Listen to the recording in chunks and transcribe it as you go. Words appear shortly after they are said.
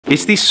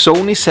Is the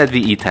Sony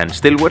ZV-E10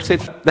 still worth it?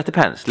 That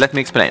depends, let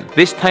me explain.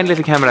 This tiny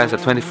little camera has a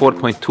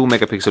 24.2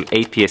 megapixel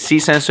APS-C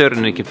sensor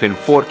and it can film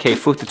 4K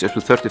footage up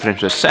to 30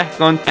 frames per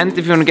second, and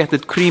if you want to get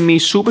that creamy,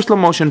 super slow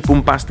motion,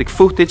 bombastic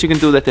footage, you can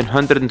do that in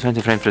 120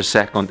 frames per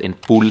second in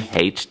full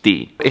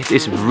HD. It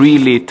is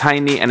really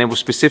tiny and it was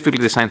specifically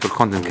designed for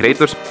content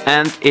creators,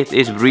 and it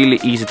is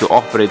really easy to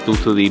operate due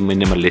to the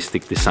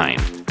minimalistic design.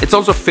 It's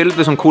also filled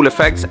with some cool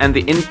effects, and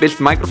the inbuilt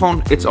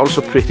microphone, it's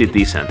also pretty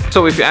decent.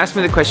 So if you ask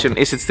me the question,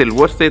 is it still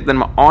worth it? Then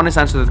my honest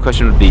answer to that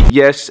question would be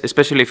yes,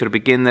 especially if you're a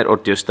beginner or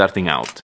just starting out.